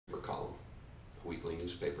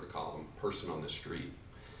newspaper column, person on the street.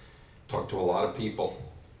 Talked to a lot of people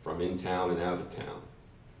from in town and out of town.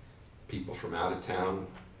 People from out of town,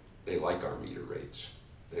 they like our meter rates.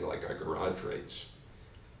 They like our garage rates.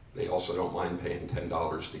 They also don't mind paying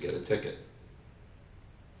 $10 to get a ticket.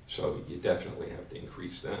 So you definitely have to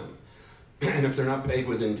increase them. And if they're not paid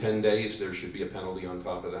within 10 days, there should be a penalty on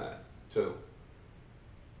top of that, too.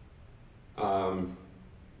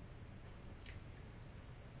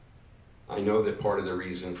 I know that part of the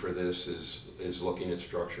reason for this is looking at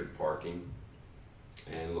structured parking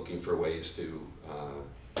and looking for ways to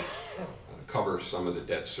cover some of the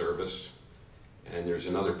debt service. And there's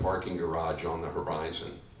another parking garage on the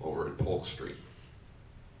horizon over at Polk Street.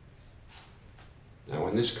 Now,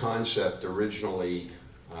 when this concept originally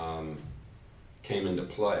came into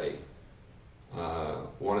play,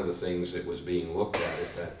 one of the things that was being looked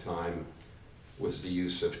at that time was the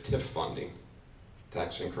use of TIF funding,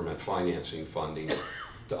 tax increment financing funding,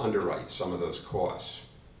 to underwrite some of those costs.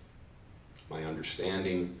 My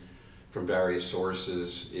understanding from various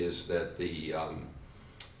sources is that the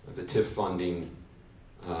TIF funding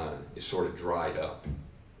is sort of dried up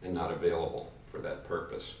and not available for that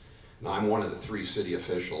purpose. Now, I'm one of the 3 city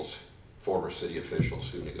officials, former city officials,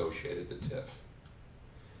 who negotiated the TIF,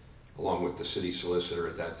 along with the city solicitor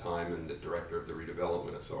at that time and the director of the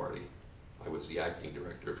Redevelopment Authority. I was the acting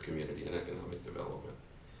director of Community and Economic Development.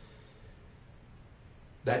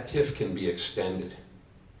 That TIF can be extended,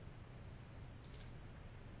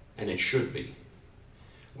 and it should be.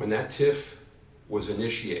 When that TIF was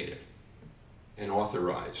initiated and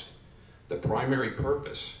authorized, the primary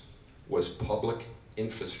purpose was public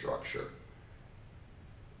infrastructure.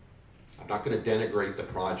 I'm not going to denigrate the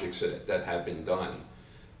projects that have been done,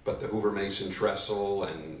 but the Hoover Mason Trestle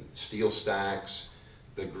and steel stacks,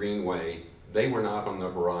 the Greenway, they were not on the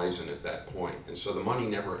horizon at that point. And so the money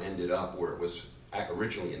never ended up where it was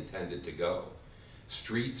originally intended to go.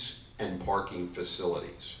 Streets and parking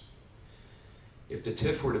facilities. If the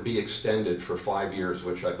TIF were to be extended for 5 years,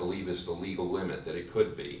 which I believe is the legal limit that it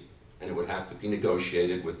could be, and it would have to be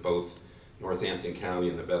negotiated with both Northampton County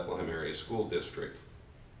and the Bethlehem Area School District,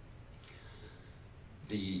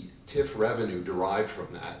 the TIF revenue derived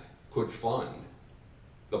from that could fund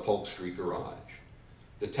the Polk Street Garage.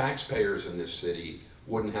 The taxpayers in this city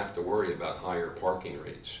wouldn't have to worry about higher parking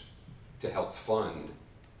rates to help fund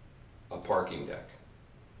a parking deck.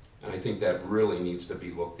 And I think that really needs to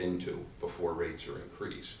be looked into before rates are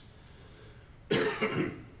increased.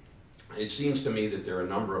 It seems to me that there are a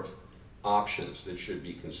number of options that should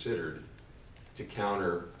be considered to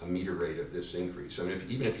counter a meter rate of this increase. I mean,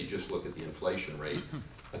 even if you just look at the inflation rate,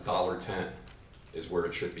 $1.10 is where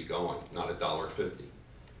it should be going, not $1.50.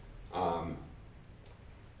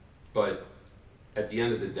 But at the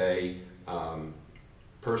end of the day,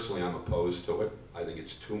 personally, I'm opposed to it. I think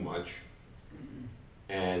it's too much.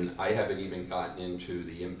 And I haven't even gotten into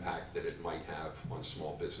the impact that it might have on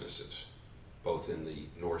small businesses, both in the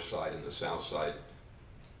north side and the south side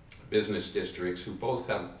business districts, who both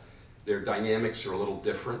have, their dynamics are a little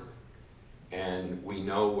different. And we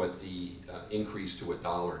know what the increase to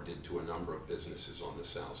 $1 did to a number of businesses on the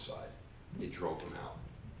south side. It drove them out.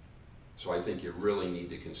 So I think you really need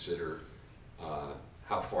to consider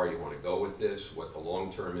how far you want to go with this, what the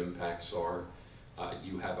long-term impacts are.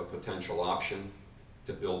 You have a potential option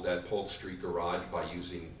to build that Polk Street Garage by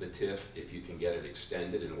using the TIF if you can get it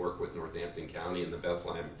extended and work with Northampton County and the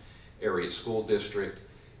Bethlehem Area School District.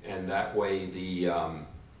 And that way the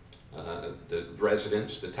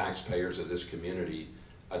residents, the taxpayers of this community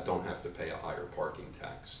don't have to pay a higher parking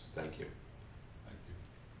tax. Thank you.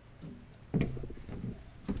 Thank you.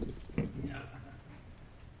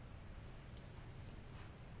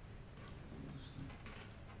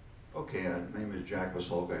 Okay, my name is Jack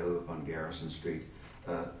Vasolka. I live up on Garrison Street.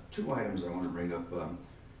 2 items I want to bring up.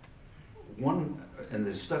 One, in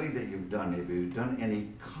the study that you've done, have you done any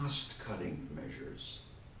cost-cutting measures?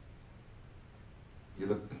 You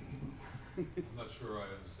look. I'm not sure I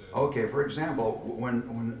understand. Okay, for example, when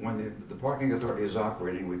the parking authority is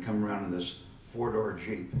operating, we come around in this 4-door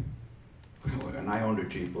Jeep, and I owned a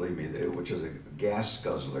Jeep, believe me, which is a gas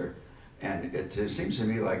guzzler. And it seems to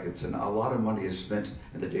me like a lot of money is spent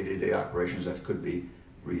in the day-to-day operations that could be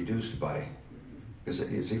reduced by. You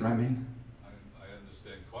see what I mean? I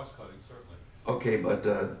understand cost cutting, certainly. Okay, but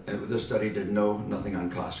this study did nothing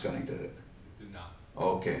on cost cutting, did it? It did not.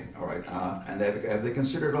 Okay, all right. And have they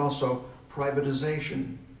considered also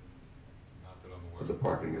privatization Not that I'm aware of the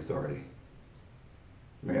parking authority?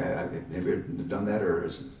 Have you done that, or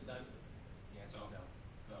is it?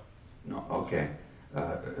 No. Okay.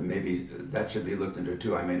 Maybe that should be looked into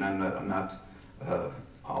too. I mean, I'm not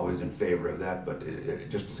always in favor of that, but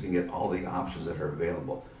just looking at all the options that are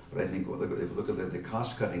available. But I think if you look at the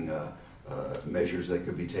cost-cutting measures that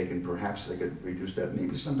could be taken, perhaps they could reduce that,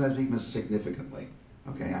 maybe sometimes even significantly.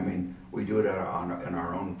 Okay, I mean, we do it in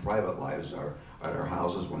our own private lives, at our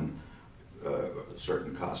houses when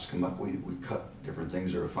certain costs come up, we cut different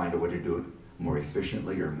things or find a way to do it more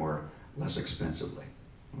efficiently or less expensively.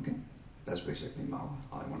 Okay, that's basically all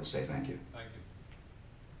I want to say. Thank you. Thank you.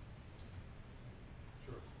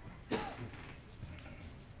 Sure.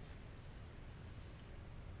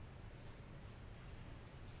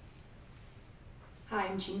 Hi,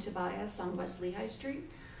 I'm Jean Tobias on West Lehigh Street.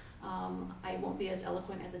 I won't be as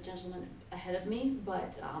eloquent as the gentleman ahead of me,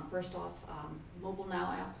 but first off, Mobile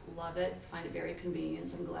Now app, love it, find it very convenient,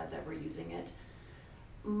 so I'm glad that we're using it.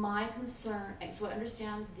 My concern, so I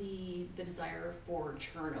understand the desire for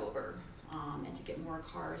turnover and to get more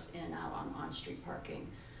cars in and out on street parking.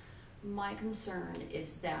 My concern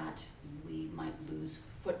is that we might lose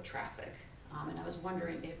foot traffic. And I was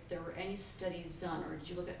wondering if there were any studies done, or did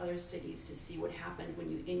you look at other cities to see what happened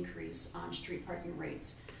when you increase on-street parking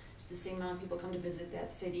rates? Did the same amount of people come to visit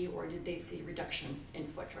that city, or did they see a reduction in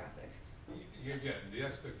foot traffic? Again, the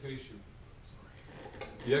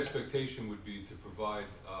expectation would be to provide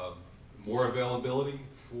more availability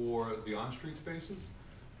for the on-street spaces,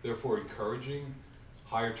 therefore encouraging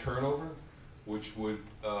higher turnover, which would,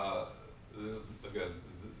 again,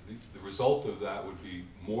 the result of that would be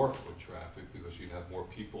more foot traffic because you'd have more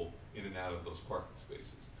people in and out of those parking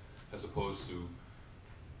spaces, as opposed to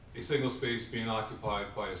a single space being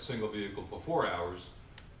occupied by a single vehicle for 4 hours,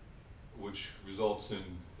 which results in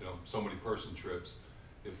so many person trips.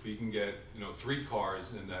 If we can get 3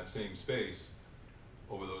 cars in that same space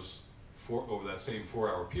over that same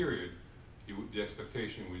 4-hour period, the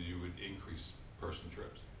expectation would you would increase person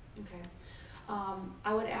trips. Okay.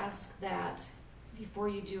 I would ask that before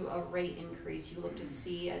you do a rate increase, you look to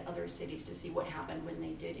see at other cities to see what happened when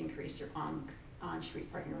they did increase their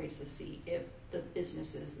on-street parking rates, to see if the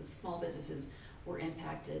businesses, the small businesses, were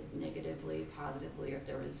impacted negatively, positively, or if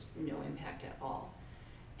there was no impact at all.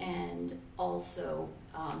 And also,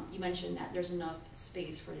 you mentioned that there's enough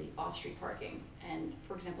space for the off-street parking. And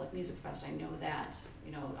for example, like Music Fest, I know that,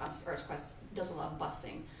 Arts Quest does a lot of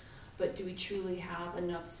busing. But do we truly have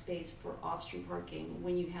enough space for off-street parking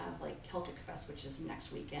when you have like Celtic Fest, which is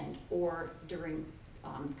next weekend, or during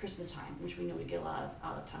Christmas time, which we know we get a lot of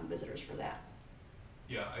out-of-town visitors for that?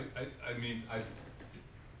 Yeah, I mean,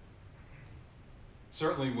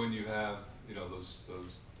 certainly when you have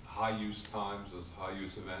those high-use times, those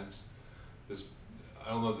high-use events, I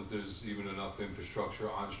don't know that there's even enough infrastructure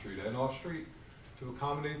on-street and off-street to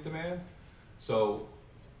accommodate demand. So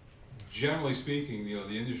generally speaking,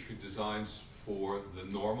 the industry designs for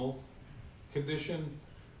the normal condition,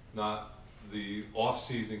 not the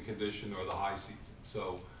off-season condition or the high season.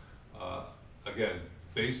 So again,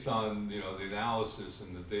 based on the analysis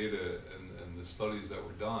and the data and the studies that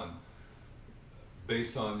were done,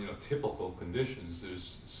 based on typical conditions,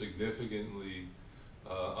 there's significantly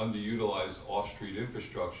underutilized off-street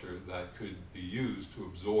infrastructure that could be used to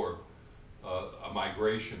absorb a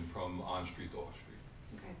migration from on-street to off-street.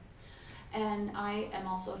 Okay. And I am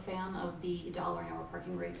also a fan of the $1-an-hour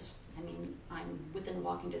parking rates. I mean, I'm within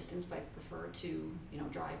walking distance, but I prefer to,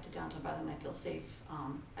 drive to downtown Bethlehem. I feel safe.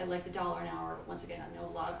 I like the $1 an hour. Once again, I know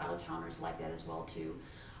a lot of out-of-towners like that as well too.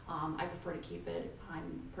 I prefer to keep it.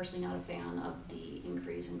 I'm personally not a fan of the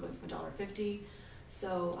increase in going from $1.50.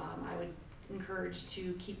 So I would encourage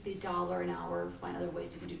to keep the $1 an hour, find other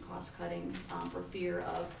ways you can do cost cutting for fear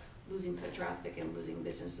of losing foot traffic and losing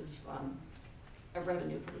businesses, a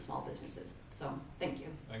revenue for the small businesses. So thank you.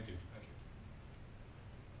 Thank you.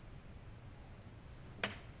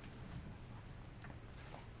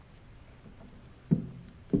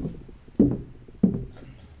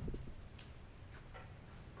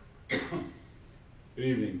 Good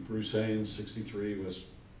evening, Bruce Haynes, 63 West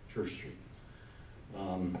Church Street.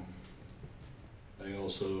 I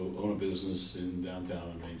also own a business in downtown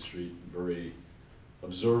on Main Street, very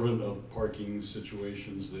observant of parking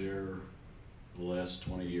situations there the last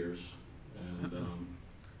 20 years. And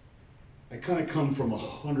I kind of come from a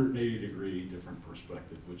 180-degree different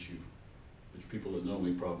perspective, which people that know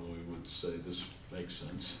me probably would say this makes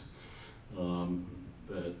sense.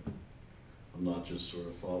 That I'm not just sort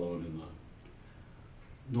of following in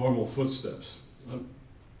the normal footsteps.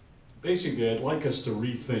 Basically, I'd like us to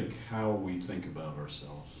rethink how we think about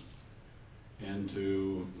ourselves and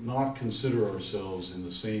to not consider ourselves in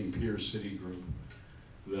the same peer city group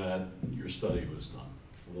that your study was done,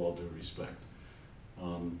 with all due respect.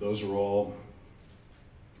 Those are all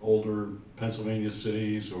older Pennsylvania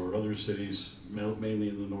cities or other cities, mainly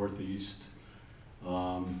in the Northeast,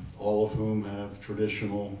 all of whom have the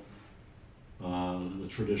traditional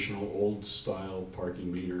old-style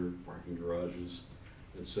parking meter, parking garages,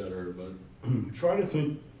 etc. But try to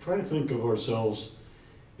think of ourselves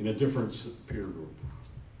in a different peer group,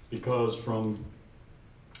 because from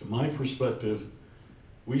my perspective,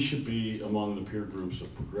 we should be among the peer groups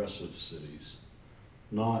of progressive cities,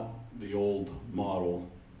 not the old model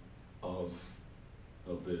of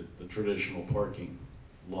the traditional parking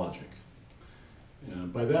logic.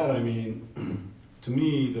 And by that I mean, to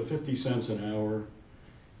me, the 50 cents an hour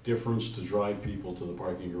difference to drive people to the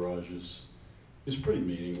parking garages is pretty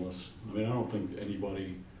meaningless. I mean, I don't think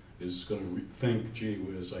anybody is going to think, gee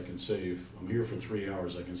whiz, I can save, I'm here for 3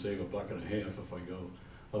 hours, I can save $1.50 if I go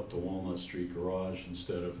up to Walnut Street Garage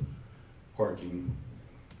instead of parking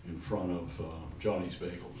in front of Johnny's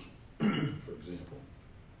Bagels, for example.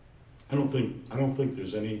 I don't think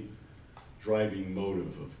there's any driving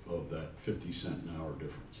motive of that 50 cent an hour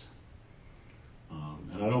difference.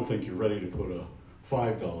 And I don't think you're ready to put a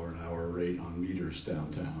 $5 an hour rate on meters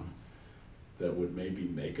downtown that would maybe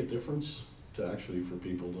make a difference to actually for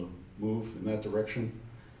people to move in that direction,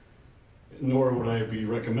 nor would I be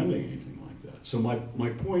recommending anything like that. So my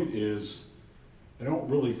point is, I don't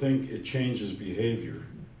really think it changes behavior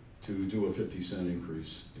to do a 50 cent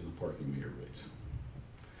increase in the parking meter rates.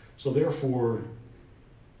 So therefore,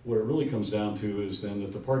 what it really comes down to is then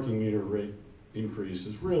that the parking meter rate increase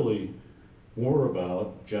is really more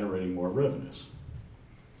about generating more revenues.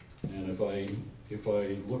 And if I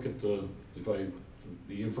look at the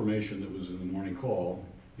information that was in the morning call,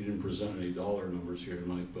 you didn't present any dollar numbers here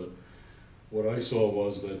tonight, but what I saw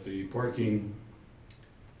was that the parking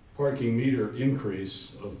meter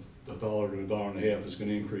increase of $1 to $1.50 is going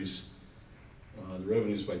to increase the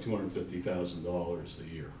revenues by $250,000 a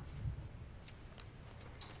year.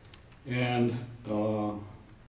 And